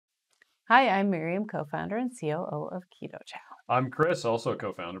Hi, I'm Miriam, co-founder and COO of Keto Chow. I'm Chris, also a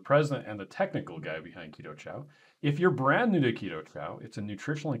co-founder, president, and the technical guy behind Keto Chow. If you're brand new to Keto Chow, it's a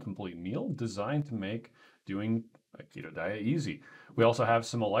nutritionally complete meal designed to make doing a keto diet easy. We also have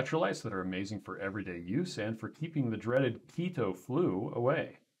some electrolytes that are amazing for everyday use and for keeping the dreaded keto flu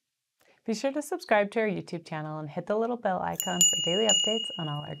away. Be sure to subscribe to our YouTube channel and hit the little bell icon for daily updates on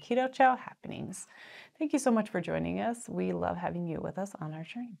all our Keto Chow happenings. Thank you so much for joining us. We love having you with us on our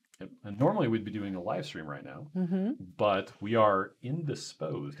journey. Yep. And normally we'd be doing a live stream right now, but we are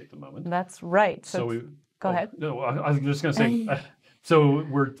indisposed at the moment. That's right. Go ahead. No, I was just going to say, so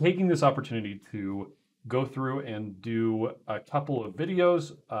we're taking this opportunity to go through and do a couple of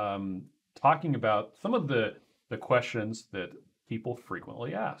videos talking about some of the questions that people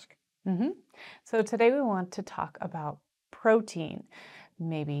frequently ask. So today we want to talk about protein,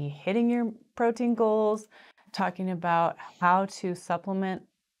 maybe hitting your protein goals, talking about how to supplement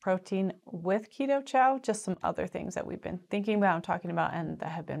protein with Keto Chow, just some other things that we've been thinking about and talking about and that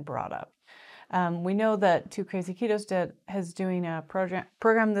have been brought up. We know that Two Crazy Ketos is doing a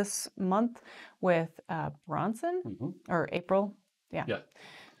program this month with Bronson or April. Yeah.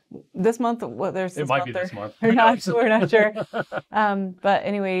 This month, well, there's this it might be this month. We're not sure. But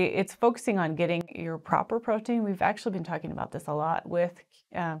anyway, it's focusing on getting your proper protein. We've actually been talking about this a lot with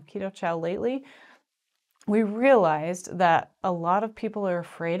Keto Chow lately. We realized that a lot of people are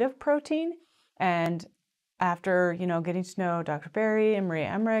afraid of protein, and after getting to know Dr. Barry and Maria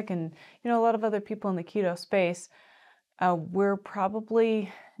Emmerich and a lot of other people in the keto space, we're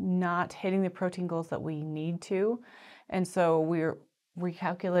probably not hitting the protein goals that we need to, and so we're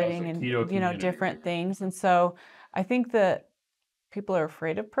recalculating and different things. And so I think that people are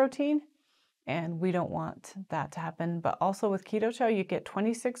afraid of protein, and we don't want that to happen. But also with Keto Chow, you get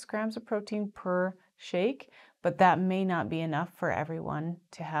 26 grams of protein per shake, but that may not be enough for everyone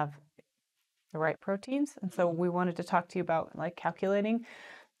to have the right proteins. And so we wanted to talk to you about calculating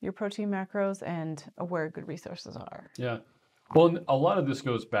your protein macros and where good resources are. Yeah. Well, a lot of this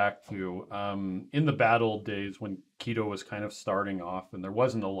goes back to in the bad old days when keto was kind of starting off and there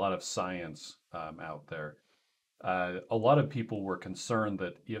wasn't a lot of science out there. A lot of people were concerned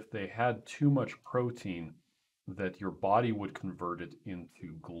that if they had too much protein, that your body would convert it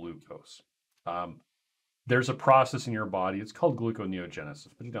into glucose. There's a process in your body, it's called gluconeogenisis,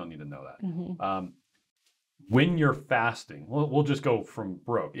 but you don't need to know that. When you're fasting, we'll just go from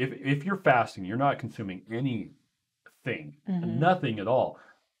broke. If you're fasting, you're not consuming anything, nothing at all.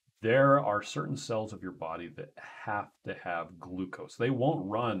 There are certain cells of your body that have to have glucose. They won't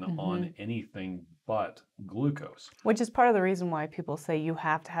run on anything but glucose. Which is part of the reason why people say you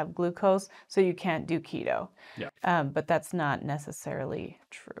have to have glucose so you can't do keto. Yeah. But that's not necessarily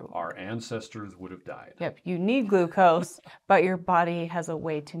true. Our ancestors would have died. Yep, you need glucose, but your body has a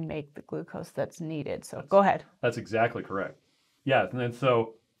way to make the glucose that's needed. So go ahead. That's exactly correct. Yeah, and then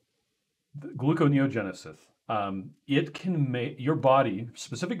so gluconeogenisis. It can make your body,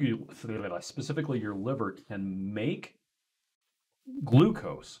 specifically your liver, can make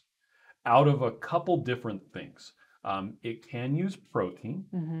glucose out of a couple different things. It can use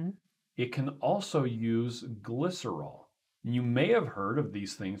protein. It can also use glycerol. You may have heard of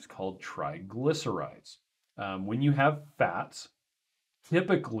these things called triglycerides. When you have fats,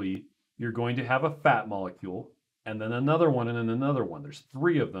 typically you're going to have a fat molecule and then another one and then another one. There's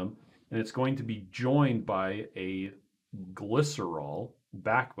 3 of them. And it's going to be joined by a glycerol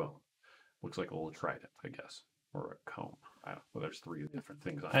backbone. Looks like a little trident, I guess, or a comb. I don't know. Well, there's 3 different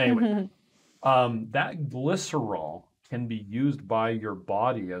things on it. Anyway, that glycerol can be used by your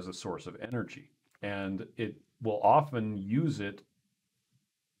body as a source of energy, and it will often use it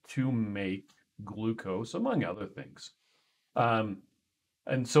to make glucose, among other things.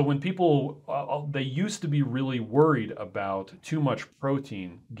 And so when people, they used to be really worried about too much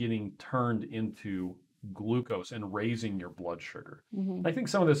protein getting turned into glucose and raising your blood sugar. I think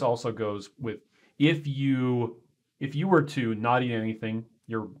some of this also goes with if you were to not eat anything,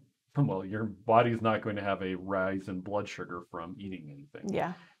 your body's not going to have a rise in blood sugar from eating anything.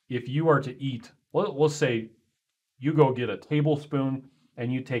 Yeah. If you are to eat, we'll say you go get a tablespoon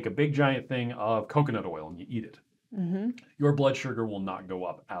and you take a big giant thing of coconut oil and you eat it. Your blood sugar will not go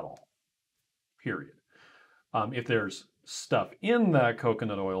up at all, period. If there's stuff in that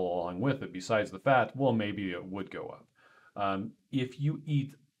coconut oil along with it besides the fat, well, maybe it would go up. If you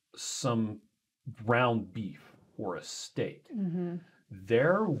eat some ground beef or a steak,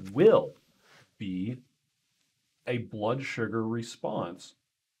 there will be a blood sugar response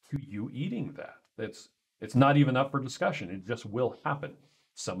to you eating that. It's not even up for discussion. It just will happen.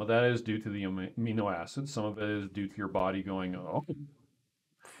 Some of that is due to the amino acids. Some of it is due to your body going, oh.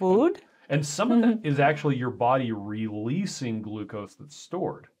 Food? And some of that is actually your body releasing glucose that's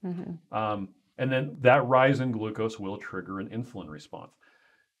stored. And then that rise in glucose will trigger an insulin response.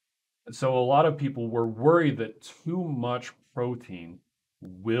 So a lot of people were worried that too much protein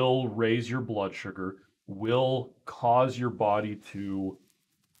will raise your blood sugar, will cause your body to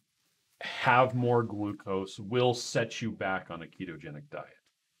have more glucose, will set you back on a ketogenic diet.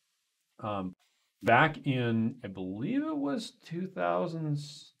 Back in, I believe it was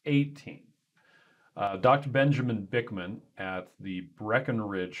 2018, Dr. Benjamin Bikman at the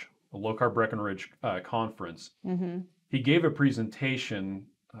Breckenridge, Low Carb Breckenridge conference, he gave a presentation.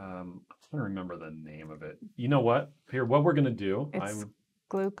 I'm trying to remember the name of it. You know what? Here, what we're going to do. It's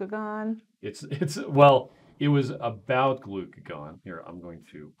Glucagon. Well, it was about glucagon. Here, I'm going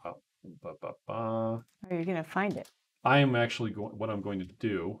to. Are you going to find it? I am actually going. What I'm going to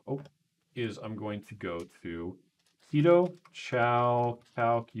do is I'm going to go to Keto Chow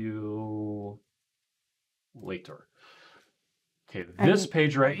Calculator. Okay, this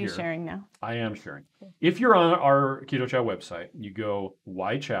page right here. Are you sharing now? I am sharing. If you're on our Keto Chow website, you go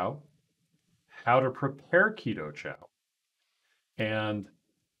Why Chow, How to Prepare Keto Chow, and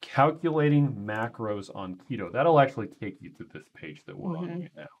Calculating Macros on Keto. That'll actually take you to this page that we're on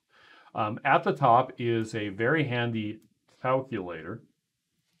right now. At the top is a very handy calculator.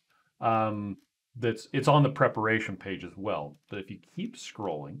 It's on the preparation page as well. But if you keep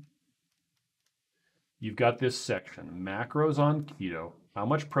scrolling, you've got this section, macros on keto, how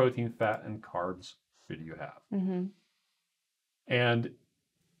much protein, fat, and carbs should you have? And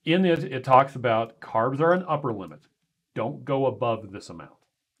in it talks about carbs are an upper limit. Don't go above this amount.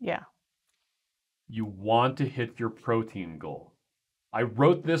 Yeah. You want to hit your protein goal. I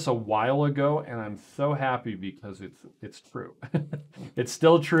wrote this a while ago, and I'm so happy because it's true. It's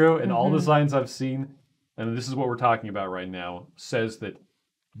still true, and all the science I've seen, and this is what we're talking about right now, says that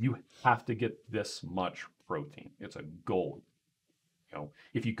you have to get this much protein. It's a goal. You know,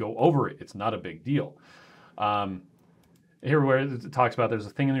 if you go over it, it's not a big deal. Here where it talks about there's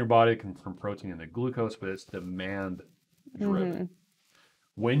a thing in your body that can turn protein into glucose, but it's demand driven.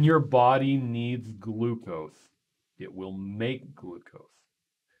 When your body needs glucose, it will make glucose.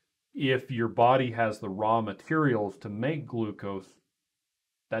 If your body has the raw materials to make glucose,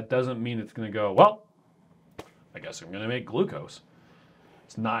 that doesn't mean it's going to go, well, I guess I'm going to make glucose.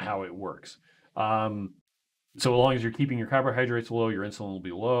 It's not how it works. So as long as you're keeping your carbohydrates low, your insulin will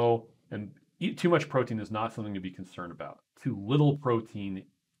be low, and too much protein is not something to be concerned about. Too little protein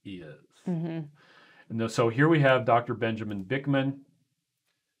is. And so here we have Dr. Benjamin Bikman,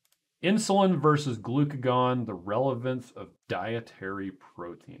 Insulin versus Glucagon, the relevance of dietary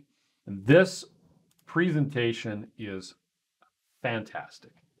protein. And this presentation is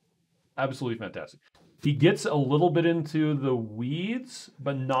fantastic. Absolutely fantastic. He gets a little bit into the weeds,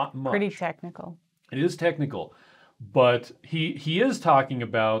 but not much. Pretty technical. It is technical, but he is talking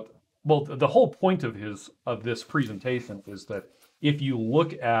about, well, the whole point of this presentation is that if you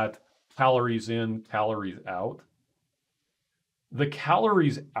look at calories in, calories out, the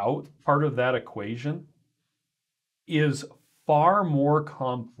calories out part of that equation is far more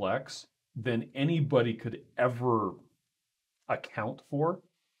complex than anybody could ever account for.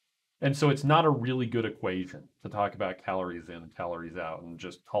 And so it's not a really good equation to talk about calories in and calories out and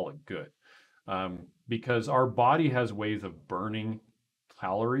just call it good. Because our body has ways of burning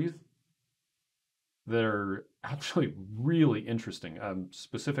calories that are actually really interesting.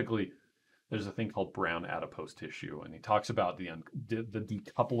 Specifically, there's a thing called brown adipose tissue, and he talks about the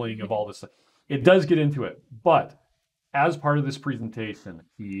decoupling of all this stuff. It does get into it, but as part of this presentation,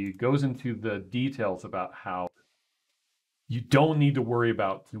 he goes into the details about how you don't need to worry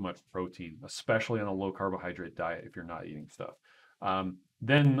about too much protein, especially on a low carbohydrate diet if you're not eating stuff.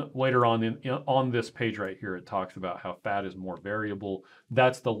 Then later on this page right here, it talks about how fat is more variable.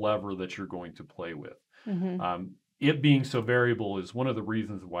 That's the lever that you're going to play with. It being so variable is one of the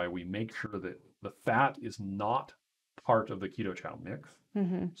reasons why we make sure that the fat is not part of the Keto Chow mix,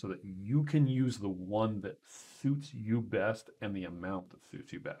 so that you can use the one that suits you best and the amount that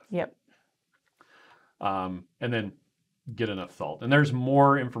suits you best. Yep. And then get enough salt. And there's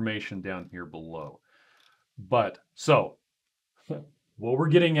more information down here below. But so what we're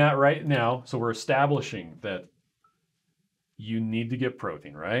getting at right now, so we're establishing that you need to get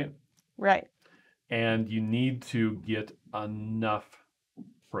protein, right? Right. And you need to get enough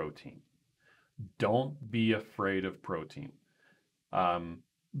protein. Don't be afraid of protein.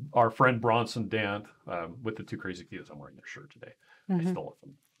 Our friend Bronson Dant, with the Two Crazy Ketos, I'm wearing their shirt today. I stole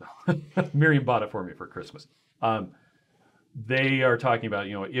it from Miriam bought it for me for Christmas. They are talking about,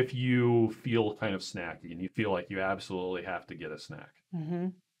 if you feel kind of snacky and you feel like you absolutely have to get a snack,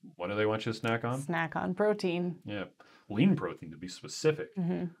 What do they want you to snack on? Snack on protein. Yeah, lean protein to be specific.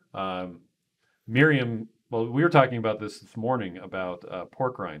 Mm-hmm. Miriam, well, we were talking about this morning about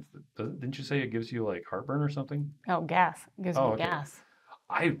pork rinds. Didn't you say it gives you like heartburn or something? Oh, gas. It gives me Okay. gas.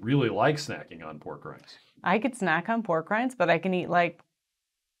 I really like snacking on pork rinds. I could snack on pork rinds, but I can eat like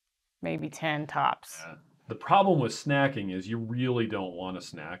maybe 10 tops. Yeah. The problem with snacking is you really don't want to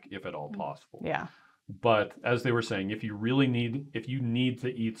snack if at all possible. Yeah. But as they were saying, if you need to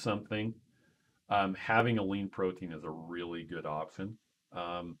eat something, having a lean protein is a really good option.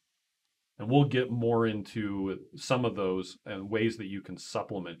 And we'll get more into some of those and ways that you can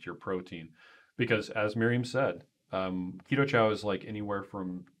supplement your protein. Because as Miriam said, Keto Chow is like anywhere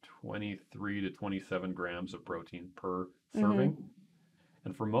from 23 to 27 grams of protein per serving.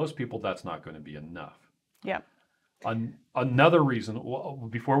 And for most people, that's not going to be enough. Yeah. Another reason,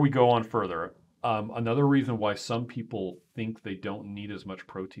 before we go on further, another reason why some people think they don't need as much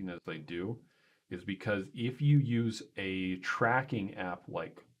protein as they do is because if you use a tracking app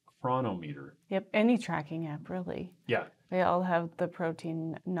like Cron-o-meter. Yep, any tracking app, really. Yeah. They all have the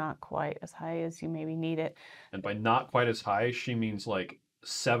protein not quite as high as you maybe need it. And by not quite as high, she means like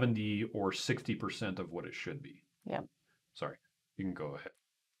 70 or 60% of what it should be. Yep. Sorry, you can go ahead.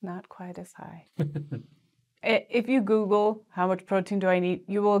 Not quite as high. If you Google how much protein do I need,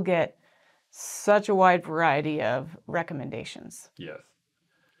 you will get such a wide variety of recommendations. Yes.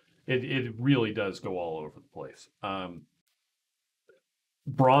 It really does go all over the place.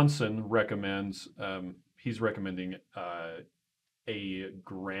 Bronson recommends, he's recommending a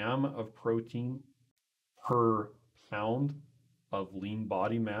gram of protein per pound of lean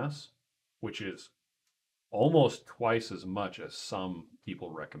body mass, which is almost twice as much as some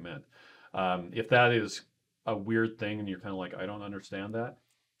people recommend. If that is a weird thing and you're kind of like, I don't understand that,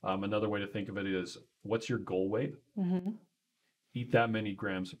 another way to think of it is, what's your goal weight? Mm-hmm. Eat that many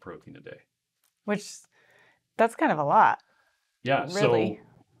grams of protein a day. Which, that's kind of a lot. Yeah, really.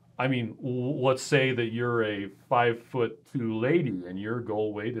 So, I mean, let's say that you're a 5'2" lady and your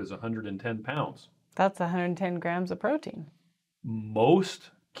goal weight is 110 pounds. That's 110 grams of protein.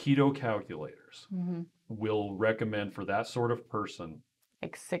 Most keto calculators will recommend for that sort of person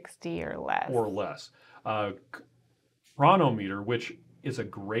like 60 or less. Or less. Cron-o-meter, which is a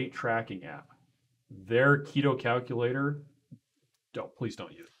great tracking app, their keto calculator, please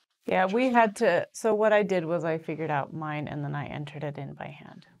don't use it. Yeah, we had to. So what I did was I figured out mine and then I entered it in by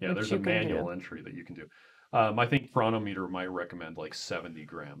hand. Yeah, there's a manual entry that you can do. I think Cron-o-meter might recommend like 70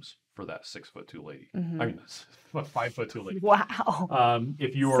 grams for that 6'2" lady. I mean, 5'2" lady. Wow.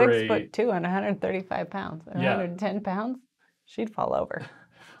 If you are 6'2" and 135 pounds, 110 pounds, she'd fall over.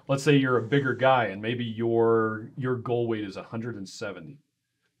 Let's say you're a bigger guy and maybe your goal weight is 170.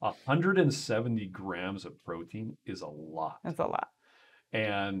 170 grams of protein is a lot. That's a lot.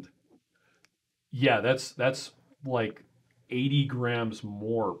 And yeah, that's like 80 grams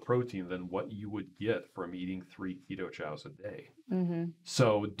more protein than what you would get from eating 3 keto chows a day.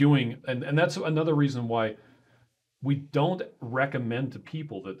 So and that's another reason why we don't recommend to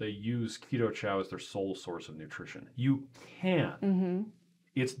people that they use keto chow as their sole source of nutrition. You can.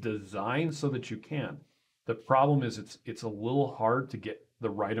 It's designed so that you can. The problem is it's a little hard to get the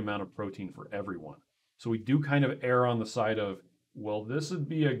right amount of protein for everyone. So we do kind of err on the side of, well, this would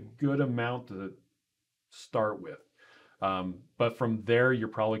be a good amount to start with. But from there, you're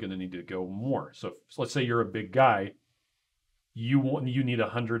probably going to need to go more. So let's say you're a big guy, you need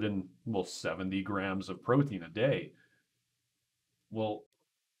 170 grams of protein a day. Well,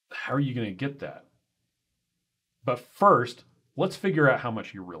 how are you going to get that? But first, let's figure out how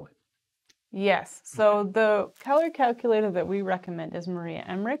much you're really. Yes. So the calorie calculator that we recommend is Maria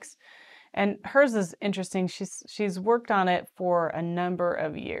Emmerich's. And hers is interesting. She's worked on it for a number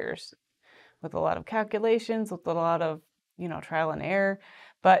of years with a lot of calculations, with a lot of, trial and error.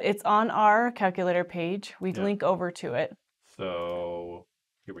 But it's on our calculator page. We link over to it. So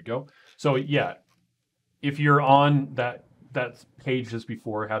here we go. So yeah, if you're on that page just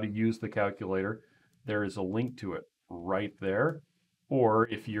before how to use the calculator, there is a link to it right there. Or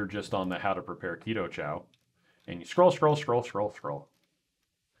if you're just on the how to prepare keto chow and you scroll,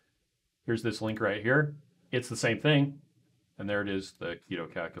 here's this link right here. It's the same thing. And there it is, the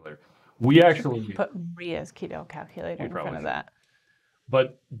keto calculator. We actually put Maria's keto calculator in front of that.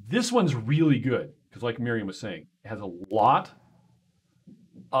 But this one's really good because like Miriam was saying, it has a lot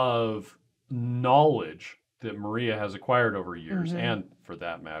of knowledge that Maria has acquired over years and for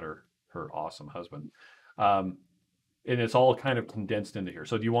that matter, her awesome husband. And it's all kind of condensed into here.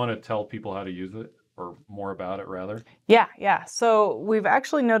 So do you want to tell people how to use it? or more about it rather? Yeah. So we've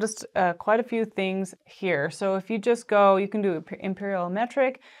actually noticed quite a few things here. So if you just go, you can do imperial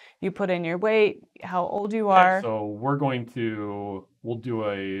metric, you put in your weight, how old you are. Okay, so we'll do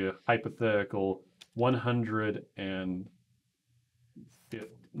a hypothetical 150,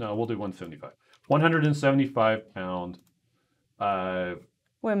 no, we'll do 175. 175 pound,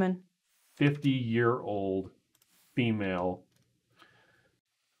 Women. 50-year-old female.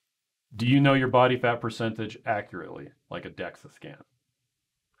 Do you know your body fat percentage accurately, like a DEXA scan?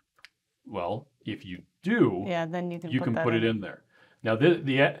 Well, if you do, Yeah, then you can put it in there. Now,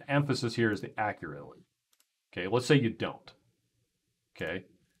 the emphasis here is the accurately. Okay, let's say you don't. Okay.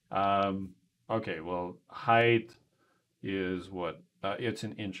 Okay, well, height is what? It's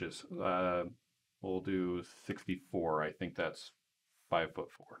in inches. We'll do 64. I think that's 5'4".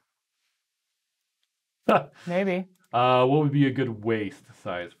 Maybe. What would be a good waist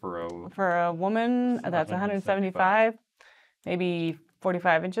size for a woman? That's 175, maybe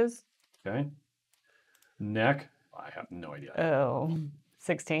 45 inches. Okay. Neck? I have no idea. Oh,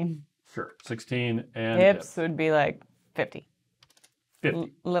 16. Sure, 16. And hips would be like 50.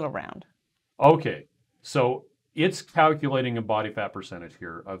 50. Little round. Okay, so it's calculating a body fat percentage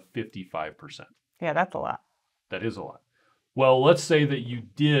here of 55%. Yeah, that's a lot. That is a lot. Well, let's say that you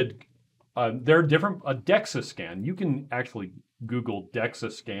did. There are different. A DEXA scan. You can actually Google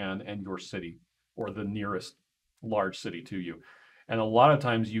DEXA scan and your city or the nearest large city to you, and a lot of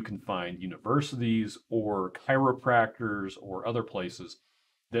times you can find universities or chiropractors or other places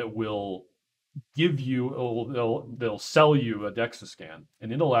that will give you. They'll sell you a DEXA scan,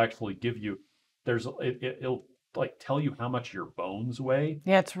 and it'll actually give you. It'll like tell you how much your bones weigh.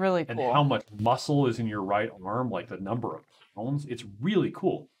 Yeah, it's really cool. And how much muscle is in your right arm, like the number of pounds. It's really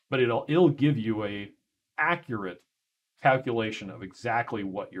cool. But it'll give you a accurate calculation of exactly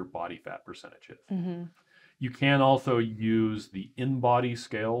what your body fat percentage is. Mm-hmm. You can also use the in-body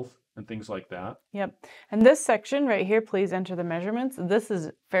scales and things like that. Yep. And this section right here, please enter the measurements. This is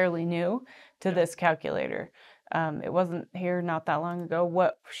fairly new to this calculator. It wasn't here not that long ago.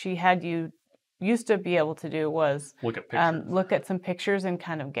 What she had you used to be able to do was look at pictures. Look at some pictures and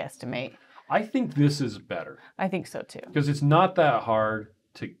kind of guesstimate. I think this is better. I think so too. Because it's not that hard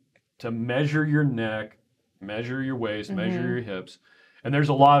to measure your neck, measure your waist, measure your hips. And there's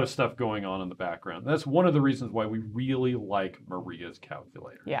a lot of stuff going on in the background. That's one of the reasons why we really like Maria's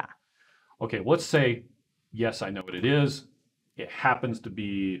calculator. Yeah. Okay, let's say, yes, I know what it is. It happens to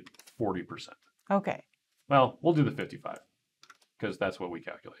be 40%. Okay. Well, we'll do the 55 because that's what we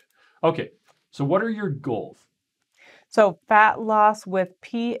calculated. Okay, so what are your goals? So fat loss with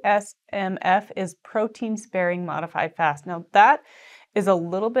PSMF is protein sparing modified fast. Now that is a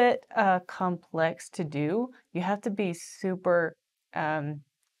little bit complex to do. You have to be super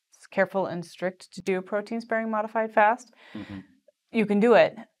careful and strict to do a protein sparing modified fast. Mm-hmm. You can do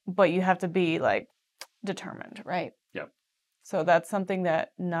it, but you have to be like determined, right? Yep. So that's something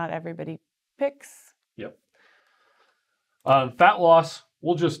that not everybody picks. Yep. Fat loss,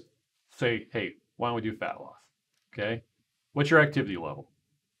 we'll just say, hey, why don't we do fat loss? Okay. What's your activity level?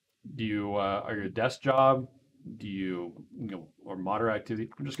 Do you are you a desk job? Do you know, or moderate activity?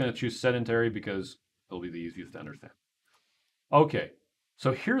 I'm just going to choose sedentary because it'll be the easiest to understand. Okay,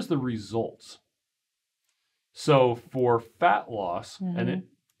 so here's the results. So for fat loss, and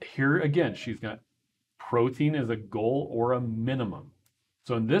here again, she's got protein as a goal or a minimum.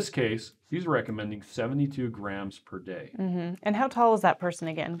 So in this case, she's recommending 72 grams per day. And how tall is that person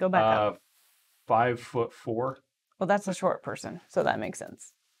again? Go back up. 5'4". Well, that's a short person, so that makes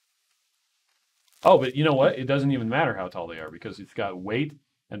sense. Oh, but you know what? It doesn't even matter how tall they are because it's got weight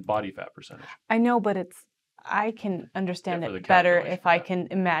and body fat percentage. I know, but I can understand it better if I can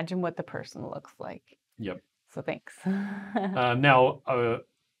imagine what the person looks like. Yep. So thanks. Now,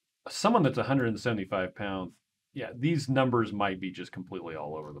 someone that's 175 pounds, yeah, these numbers might be just completely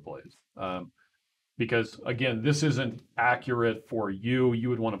all over the place. Because again, this isn't accurate for you. You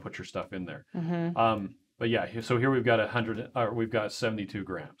would want to put your stuff in there. But yeah, so here we've got 72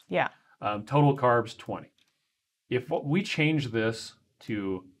 grams. Yeah. Total carbs 20. If we change this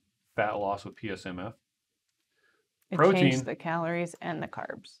to fat loss with PSMF, protein changed the calories and the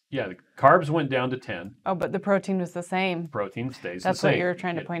carbs. Yeah, the carbs went down to 10. Oh, but the protein was the same. Protein stays the same. That's what you were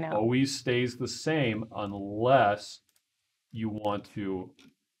trying to point out. It always stays the same unless you want to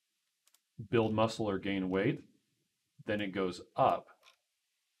build muscle or gain weight, then it goes up.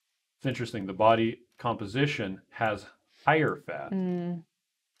 It's interesting. The body composition has higher fat.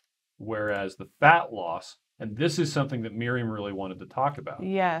 Whereas the fat loss And this is something that Miriam really wanted to talk about.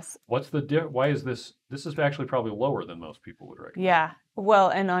 Yes. What's the why is this is actually probably lower than most people would recommend. Yeah. Well,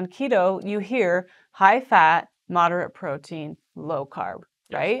 and on keto, you hear high fat, moderate protein, low carb,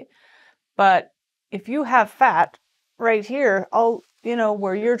 Yes. right? But if you have fat right here,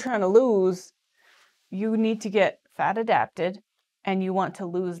 where you're trying to lose, you need to get fat adapted and you want to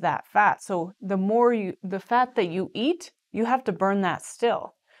lose that fat. So the fat that you eat, you have to burn that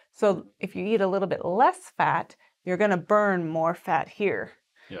still. So if you eat a little bit less fat, you're going to burn more fat here.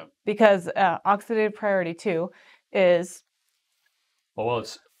 Yeah. Because oxidative priority 2 is... Well,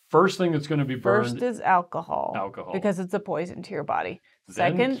 it's first thing that's going to be burned. First is alcohol. Alcohol. Because it's a poison to your body. Then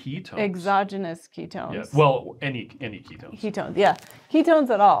Second, ketones. exogenous ketones. Yeah. Well, any ketones. Ketones, yeah. Ketones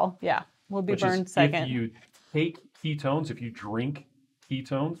at all, yeah, will be burned second. If you take ketones, if you drink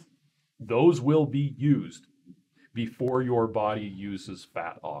ketones, those will be used before your body uses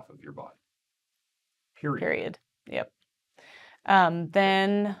fat off of your body. Period. Yep.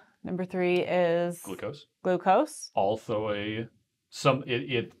 Then number 3 is Glucose. Glucose. Also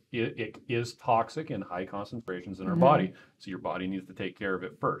it is toxic in high concentrations in our body, so your body needs to take care of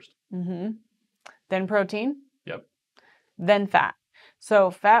it first. Then protein. Yep. Then fat.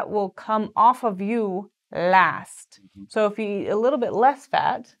 So fat will come off of you last. So if you eat a little bit less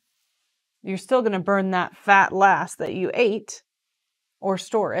fat, you're still going to burn that fat last that you ate or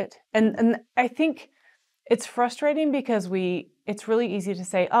store it. And I think it's frustrating because it's really easy to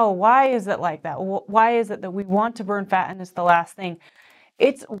say, oh, why is it like that? Why is it that we want to burn fat and it's the last thing?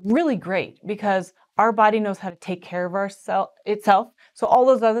 It's really great because our body knows how to take care of itself. So all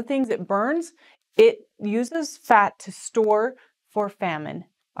those other things it burns, it uses fat to store for famine.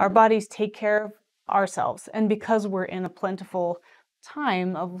 Our bodies take care of ourselves. And because we're in a plentiful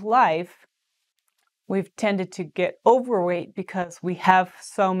time of life, we've tended to get overweight because we have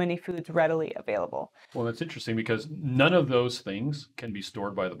so many foods readily available. Well, that's interesting because none of those things can be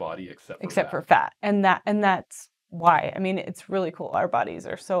stored by the body except for fat. And that's why. I mean, it's really cool. Our bodies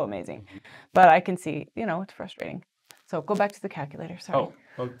are so amazing. But I can see, it's frustrating. So go back to the calculator. Sorry.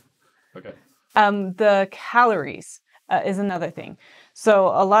 Oh, okay. The calories is another thing. So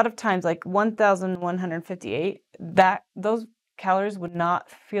a lot of times, like 1,158, those calories would not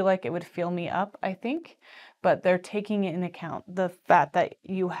feel like it would fill me up, I think, but they're taking into account the fat that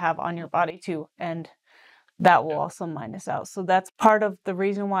you have on your body too, and that will also minus out. So that's part of the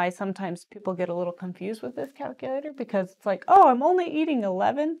reason why sometimes people get a little confused with this calculator, because it's like, oh, I'm only eating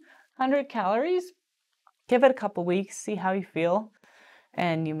 1,100 calories. Give it a couple weeks, see how you feel,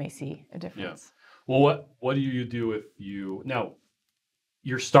 and you may see a difference. Yeah. Well, what do you do if now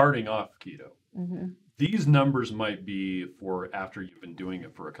you're starting off keto? These numbers might be for after you've been doing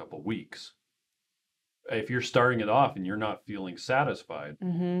it for a couple weeks. If you're starting it off and you're not feeling satisfied,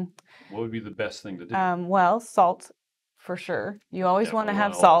 what would be the best thing to do? Well, salt, for sure. You always want to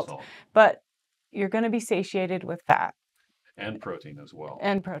have salt, but you're going to be satiated with fat. And protein as well.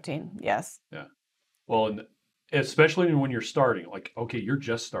 And protein, yes. Yeah. Well, and especially when you're starting, like, okay, you're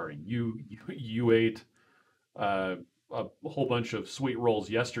just starting. You ate a whole bunch of sweet rolls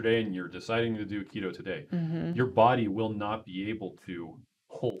yesterday and you're deciding to do keto today. Your body will not be able to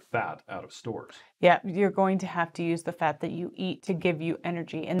pull fat out of stores. Yeah, you're going to have to use the fat that you eat to give you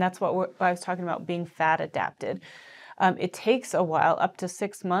energy. And that's what I was talking about, being fat adapted. It takes a while, up to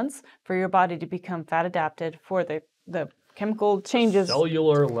 6 months, for your body to become fat adapted, for the chemical changes,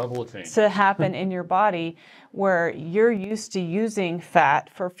 cellular level of change, to happen in your body, where you're used to using fat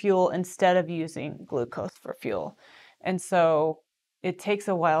for fuel instead of using glucose for fuel. And so it takes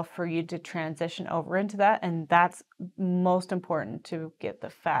a while for you to transition over into that. And that's most important, to get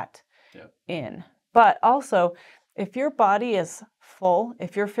the fat in. But also, if your body is full,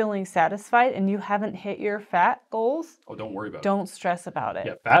 if you're feeling satisfied and you haven't hit your fat goals, don't worry about it. Don't stress about it.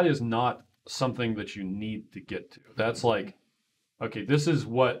 Yeah, fat is not something that you need to get to. That's like, okay, this is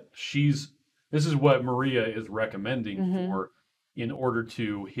what Maria is recommending for, in order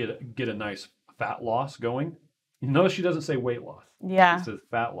to get a nice fat loss going. You notice she doesn't say weight loss. Yeah. She says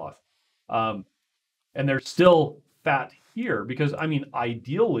fat loss. And there's still fat here because, I mean,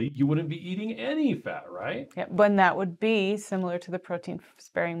 ideally you wouldn't be eating any fat, right? Yeah, but that would be similar to the protein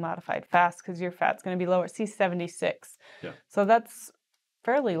sparing modified fast, because your fat's going to be lower. See, 76. Yeah. So that's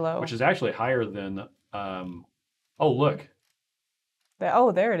fairly low. Which is actually higher than, look.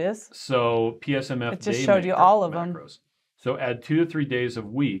 There it is. So PSMF, it just showed you all of macros. them. So add 2 to 3 days a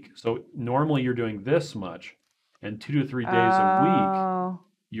week. So normally you're doing this much, and 2 to 3 days a week,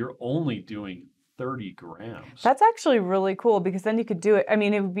 you're only doing 30 grams. That's actually really cool, because then you could do it. I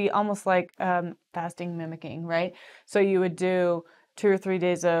mean, it would be almost like fasting mimicking, right? So you would do 2 or 3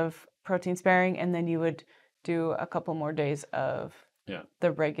 days of protein sparing, and then you would do a couple more days of Yeah.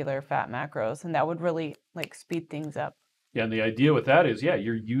 the regular fat macros, and that would really like speed things up. Yeah, and the idea with that is, yeah,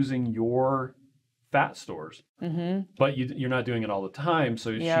 you're using your fat stores, but you're not doing it all the time. So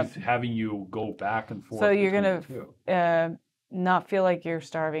Yep. she's having you go back and forth. So you're between gonna the two. not feel like you're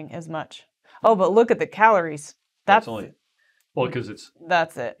starving as much. Oh, but look at the calories. That's only because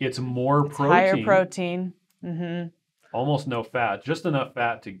That's it. it's more It's protein, higher protein. Mm-hmm. almost no fat, just enough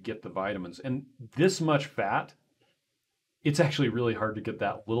fat to get the vitamins. And this much fat, it's actually really hard to get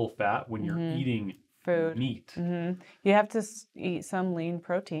that little fat when you're eating Food. meat. You have to eat some lean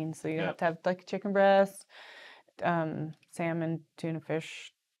protein, so you have to have like chicken breast, salmon, tuna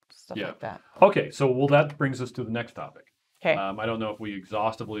fish, stuff like that. Okay, so that brings us to the next topic. Okay. I don't know if we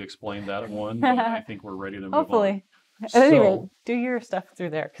exhaustively explained that one, but I think we're ready to move Hopefully. on. At any rate, do your stuff through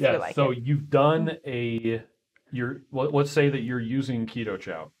there because Yeah, we like so it. you've done let's say that you're using Keto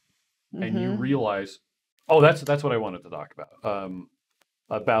Chow and you realize, oh, that's what I wanted to talk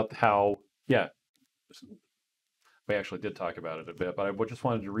about how, yeah, we actually did talk about it a bit, but I just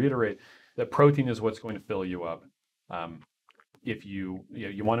wanted to reiterate that protein is what's going to fill you up. If you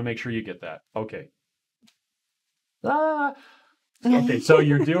want to make sure you get that. Okay. Okay, so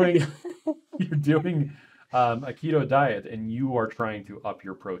you're doing a keto diet and you are trying to up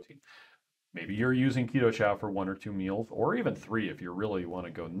your protein. Maybe you're using Keto Chow for 1 or 2 meals, or even 3 if you really want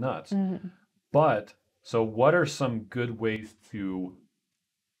to go nuts. But so what are some good ways to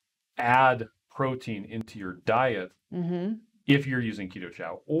add protein into your diet if you're using Keto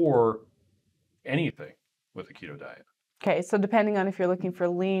Chow or anything with a keto diet? Okay, so depending on if you're looking for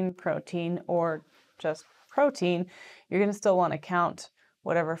lean protein or just protein, you're going to still want to count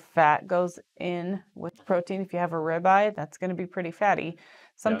whatever fat goes in with protein. If you have a ribeye, that's going to be pretty fatty.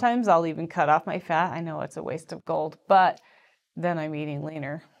 Sometimes I'll even cut off my fat. I know it's a waste of gold, but then I'm eating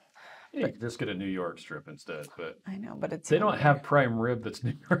leaner. Yeah, you can just get a New York strip instead, but I know, but they don't have prime rib that's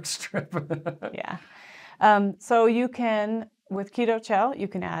New York strip. Yeah. So you can, with Keto Chow, you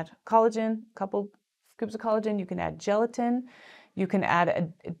can add collagen, a couple scoops of collagen. You can add gelatin. You can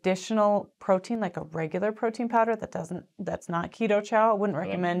add additional protein, like a regular protein powder that's not Keto Chow. I wouldn't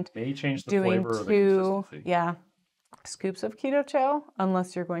recommend may change the doing flavor or the consistency. Scoops of Keto Chow,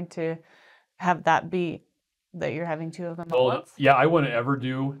 unless you're going to have that be that you're having 2 of them at once. Yeah, I wouldn't ever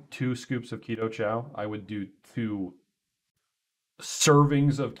do 2 scoops of Keto Chow. I would do 2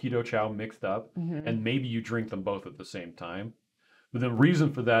 servings of Keto Chow mixed up, and maybe you drink them both at the same time. But the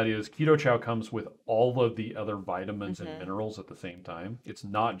reason for that is Keto Chow comes with all of the other vitamins and minerals at the same time. It's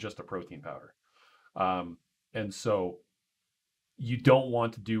not just a protein powder. And so you don't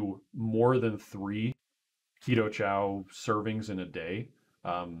want to do more than 3 Keto Chow servings in a day.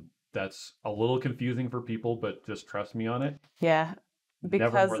 That's a little confusing for people, but just trust me on it. Yeah,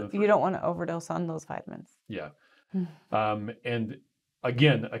 because you don't want to overdose on those vitamins. Yeah. And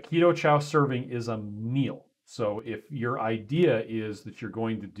again, a Keto Chow serving is a meal. So if your idea is that you're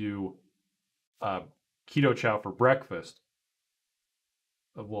going to do Keto Chow for breakfast,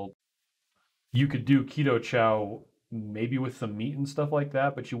 well, you could do Keto Chow maybe with some meat and stuff like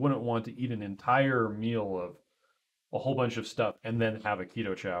that, but you wouldn't want to eat an entire meal of a whole bunch of stuff and then have a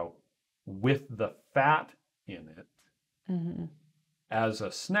Keto Chow with the fat in it as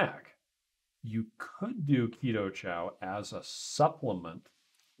a snack. You could do Keto Chow as a supplement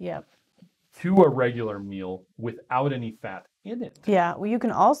to a regular meal without any fat in it. Yeah, well, you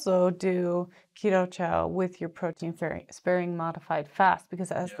can also do Keto Chow with your protein sparing modified fast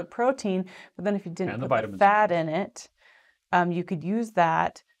because it has the protein, but then if you didn't put the fat in it, you could use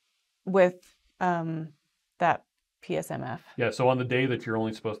that with that PSMF. Yeah, so on the day that you're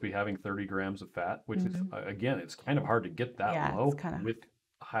only supposed to be having 30 grams of fat, which is, again, it's kind of hard to get that low with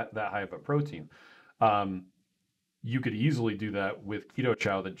that high of a protein. You could easily do that with Keto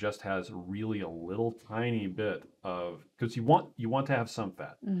Chow that just has really a little tiny bit of, because you want to have some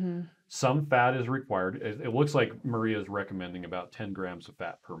fat. Some fat is required. It looks like Maria is recommending about 10 grams of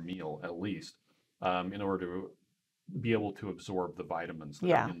fat per meal at least in order to be able to absorb the vitamins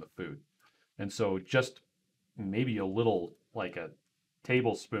that are in the food. And so just maybe a little, like a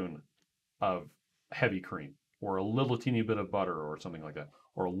tablespoon of heavy cream or a little teeny bit of butter or something like that,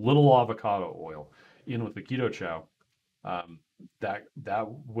 or a little avocado oil in with the Keto Chow, that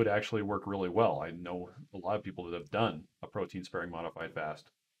would actually work really well. I know a lot of people that have done a protein sparing modified fast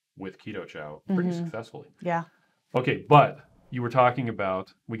with Keto Chow pretty successfully. Yeah. Okay, but you were talking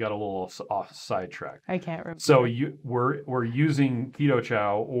about, we got a little off sidetracked. I can't remember. So we're using Keto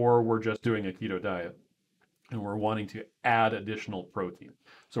Chow, or we're just doing a keto diet, and we're wanting to add additional protein.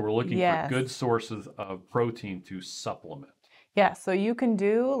 So we're looking for good sources of protein to supplement. Yeah, so you can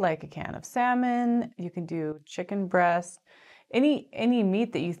do like a can of salmon, you can do chicken breast, any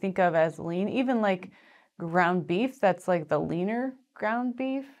meat that you think of as lean, even like ground beef, that's like the leaner ground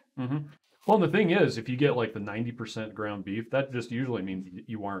beef. Hmm. Well, and the thing is, if you get like the 90% ground beef, that just usually means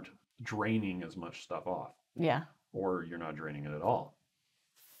you aren't draining as much stuff off, Yeah. or you're not draining it at all.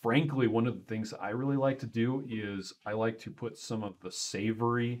 Frankly, one of the things I really like to do is I like to put some of the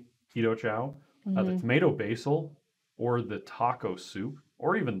savory keto chow, the Mm-hmm. tomato basil, or the taco soup,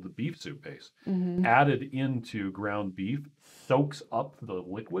 or even the beef soup base, Mm-hmm. added into ground beef, soaks up the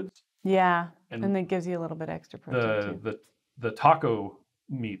liquids, Yeah, and and it gives you a little bit extra protein the too. the the taco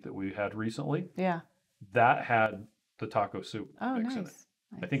meat that we had recently, Yeah. that had the taco soup Oh, mix in it. nice.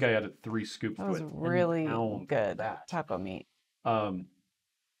 I Nice. think I added 3 scoops That to was it, 10 really pounds of good that. taco meat. Um,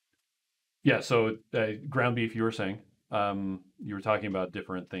 yeah, so ground beef, you were saying, you were talking about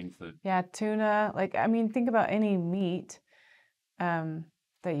different things that, Yeah, tuna. Like, I mean, think about any meat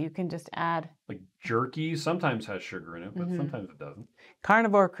that you can just add. like jerky, sometimes has sugar in it, but Mm-hmm. sometimes it doesn't.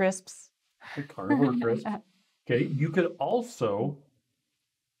 Carnivore crisps. Like carnivore crisp. Okay, you could also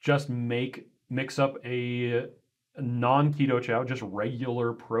just mix up a non-keto chow, just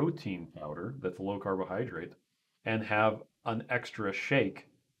regular protein powder that's low carbohydrate, and have an extra shake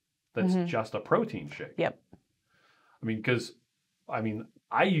that's Mm-hmm. just a protein shake. Yep. I mean, because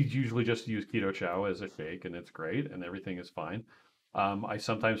I usually just use keto chow as a shake, and it's great, and everything is fine. I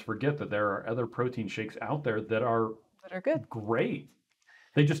sometimes forget that there are other protein shakes out there that are That are good. great.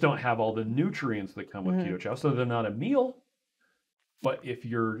 They just don't have all the nutrients that come with Mm-hmm. keto chow, so they're not a meal. But if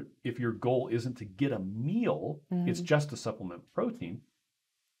your goal isn't to get a meal, it's Mm-hmm. just to supplement protein,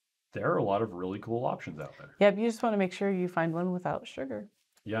 there are a lot of really cool options out there. Yep, you just want to make sure you find one without sugar.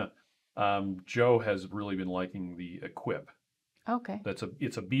 Yeah. Joe has really been liking the Equip. Okay.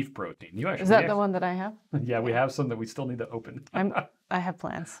 It's a beef protein. You actually Is that the one that I have? yeah, we have some that we still need to open. I have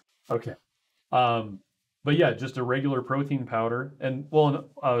plans. Okay. But yeah, just a regular protein powder. And well,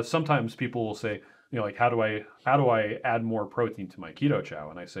 sometimes people will say, like, how do I add more protein to my keto chow?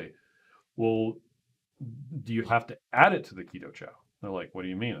 And I say, well, do you have to add it to the keto chow? They're like, what do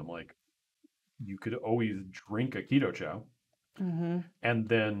you mean? I'm like, you could always drink a keto chow Mm-hmm. and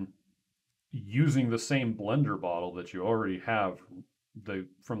then using the same blender bottle that you already have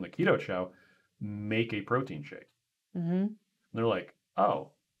from the keto chow, make a protein shake. Mm-hmm. And they're like,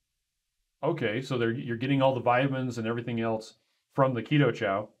 oh, okay, so you're getting all the vitamins and everything else from the keto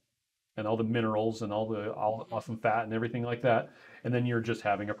chow and all the minerals and all the awesome fat and everything like that, and then you're just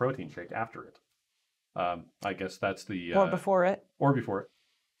having a protein shake after it. I guess that's the Or before it. or before it.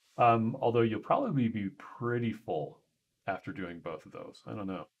 Although you'll probably be pretty full after doing both of those. I don't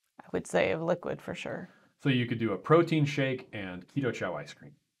know. I would say of liquid for sure. So you could do a protein shake and keto chow ice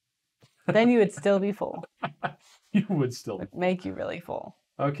cream. Then you would still be full. You would still be. Would make you really full.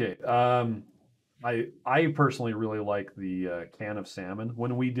 Okay. I personally really like the can of salmon.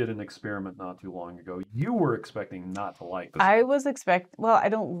 When we did an experiment not too long ago, you were expecting not to like this. I was well, I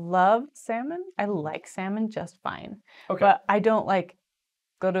don't love salmon. I like salmon just fine. Okay. But I don't like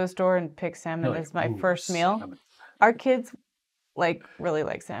go to a store and pick salmon Like, as my ooh, first meal. salmon. Our kids really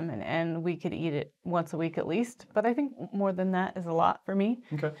like salmon and we could eat it once a week at least, but I think more than that is a lot for me.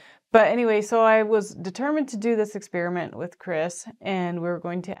 Okay. But anyway, so I was determined to do this experiment with Chris and we were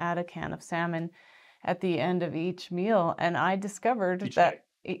going to add a can of salmon at the end of each meal, and I discovered Each that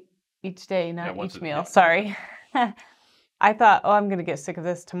day. each day, not once each a meal. day. Sorry. I thought, oh, I'm going to get sick of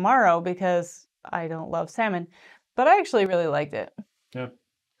this tomorrow because I don't love salmon, but I actually really liked it. Yeah.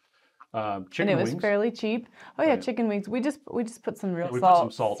 And Chicken it was wings. fairly cheap. Oh yeah, Right. chicken wings. We just put some real we put some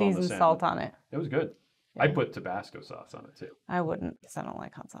salt, salt on the seasoned salmon. salt on it. It was good. Yeah. I put Tabasco sauce on it too. I wouldn't because I don't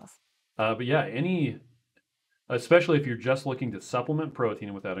like hot sauce. But yeah, especially if you're just looking to supplement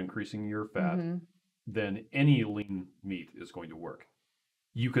protein without increasing your fat, Mm-hmm. then any lean meat is going to work.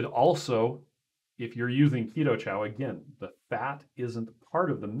 You could also, if you're using keto chow, again, the fat isn't part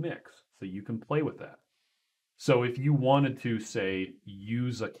of the mix, so you can play with that. So if you wanted to, say,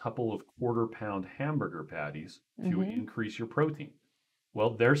 use a couple of quarter-pound hamburger patties to Mm-hmm. increase your protein,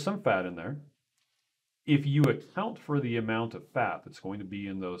 well, there's some fat in there. If you account for the amount of fat that's going to be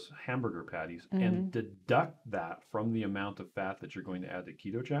in those hamburger patties and deduct that from the amount of fat that you're going to add to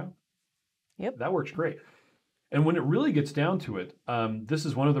keto chow, Yep. that works great. And when it really gets down to it, this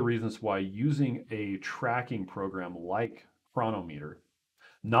is one of the reasons why using a tracking program like Cron-o-meter,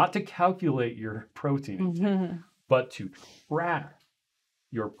 not to calculate your protein intake, but to track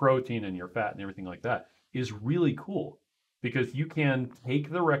your protein and your fat and everything like that, is really cool. Because you can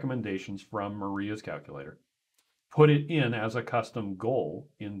take the recommendations from Maria's calculator, put it in as a custom goal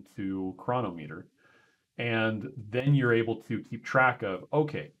into Cron-o-meter, And then you're able to keep track of,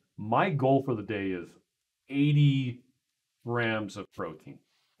 okay, my goal for the day is 80 grams of protein.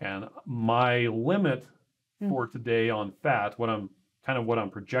 And my limit for today on fat, what I'm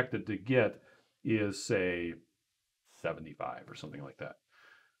projected to get is, say, 75 or something like that.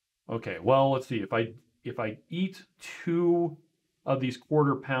 Okay, well, let's see. If I eat 2 of these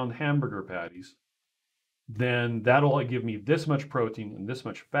quarter-pound hamburger patties, then that'll give me this much protein and this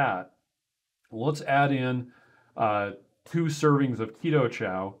much fat. Let's add in 2 servings of keto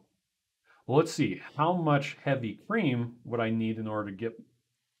chow. Well, let's see, how much heavy cream would I need in order to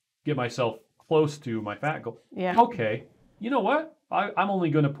get myself close to my fat goal? Yeah. Okay, you know what? I'm only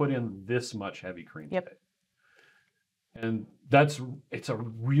going to put in this much heavy cream today. And it's a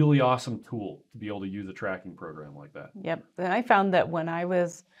really awesome tool to be able to use a tracking program like that. Yep. And I found that when I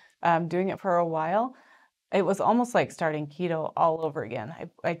was doing it for a while, it was almost like starting keto all over again.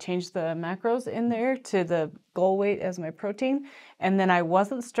 I changed the macros in there to the goal weight as my protein, and then I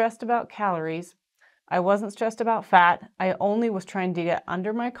wasn't stressed about calories. I wasn't stressed about fat. I only was trying to get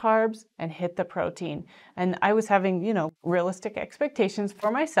under my carbs and hit the protein. And I was having, realistic expectations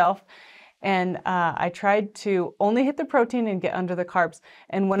for myself. And I tried to only hit the protein and get under the carbs.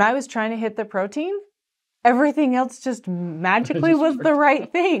 And when I was trying to hit the protein, everything else just magically was the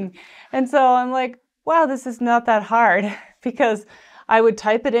right thing. And so I'm like, wow, this is not that hard, because I would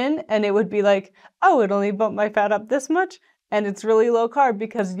type it in and it would be like, oh, it only bumped my fat up this much and it's really low carb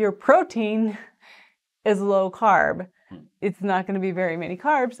because your protein is low carb. It's not going to be very many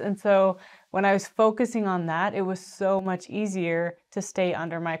carbs. And so when I was focusing on that, it was so much easier to stay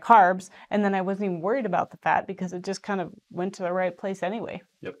under my carbs. And then I wasn't even worried about the fat because it just kind of went to the right place anyway.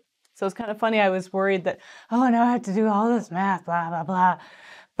 Yep. So it's kind of funny. I was worried that, oh, now I have to do all this math, blah, blah, blah.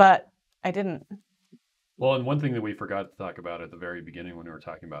 But I didn't. Well, and one thing that we forgot to talk about at the very beginning when we were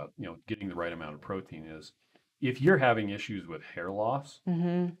talking about, getting the right amount of protein is, if you're having issues with hair loss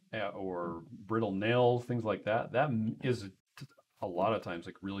or brittle nails, things like that, that is a lot of times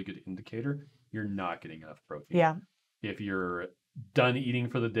like really good indicator you're not getting enough protein. Yeah. If you're done eating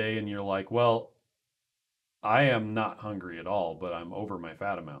for the day and you're like, well, I am not hungry at all, but I'm over my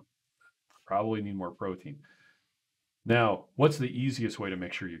fat amount, probably need more protein. Now, what's the easiest way to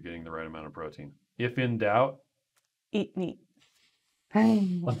make sure you're getting the right amount of protein? If in doubt, Eat meat.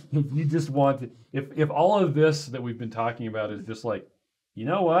 You just want to, if all of this that we've been talking about is just like, you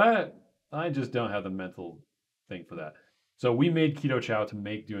know what? I just don't have the mental thing for that. So we made Keto Chow to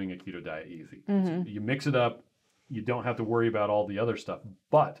make doing a keto diet easy. So you mix it up, you don't have to worry about all the other stuff.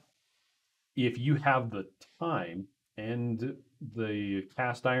 But if you have the time and the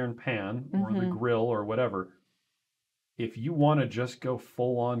cast iron pan or the grill or whatever, if you want to just go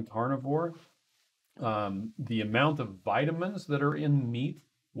full on carnivore, the amount of vitamins that are in meat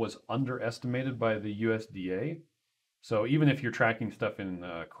was underestimated by the USDA. So even if you're tracking stuff in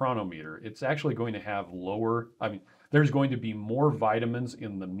Cron-o-meter, it's actually going to have there's going to be more vitamins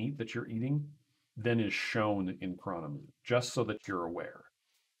in the meat that you're eating than is shown in Cron-o-meter, just so that you're aware.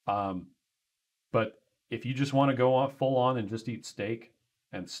 But if you just want to go off full on and just eat steak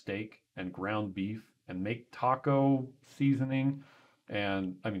and ground beef and make taco seasoning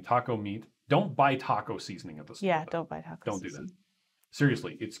taco meat, don't buy taco seasoning at the store. Yeah, don't buy taco Don't seasoning. do that.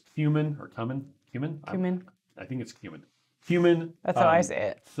 Seriously, it's cumin or cumin. Cumin. I think it's cumin. Cumin. That's how I say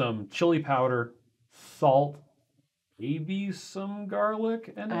it. Some chili powder, salt, maybe some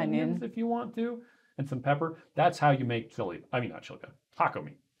garlic and onions if you want to, and some pepper. That's how you make taco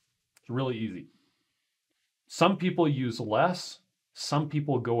meat. It's really easy. Some people use less. Some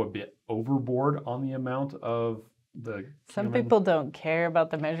people go a bit overboard on the amount of the Some people don't care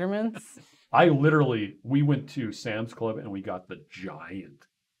about the measurements. we went to Sam's Club and we got the giant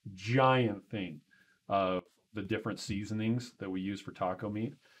thing of the different seasonings that we use for taco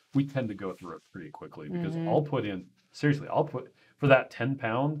meat. We tend to go through it pretty quickly because I'll put for that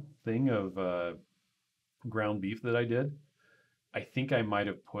 10-pound thing of ground beef that I did, I think I might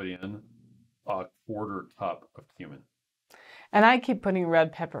have put in a quarter cup of cumin. And I keep putting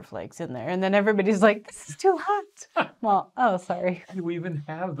red pepper flakes in there. And then everybody's like, this is too hot. Well, oh, sorry. Do we even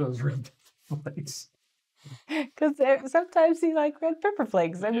have those red pepper flakes? Because sometimes you like red pepper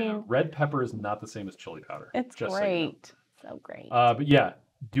flakes. I mean, red pepper is not the same as chili powder. It's just great. So great. But yeah,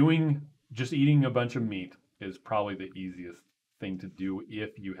 just eating a bunch of meat is probably the easiest thing to do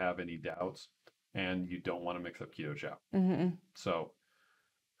if you have any doubts and you don't want to mix up Keto Chow. So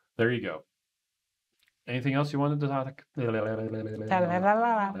there you go. Anything else you wanted to talk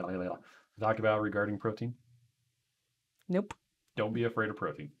about regarding protein? Nope. Don't be afraid of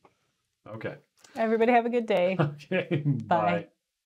protein. Okay. Everybody have a good day. Okay. Bye.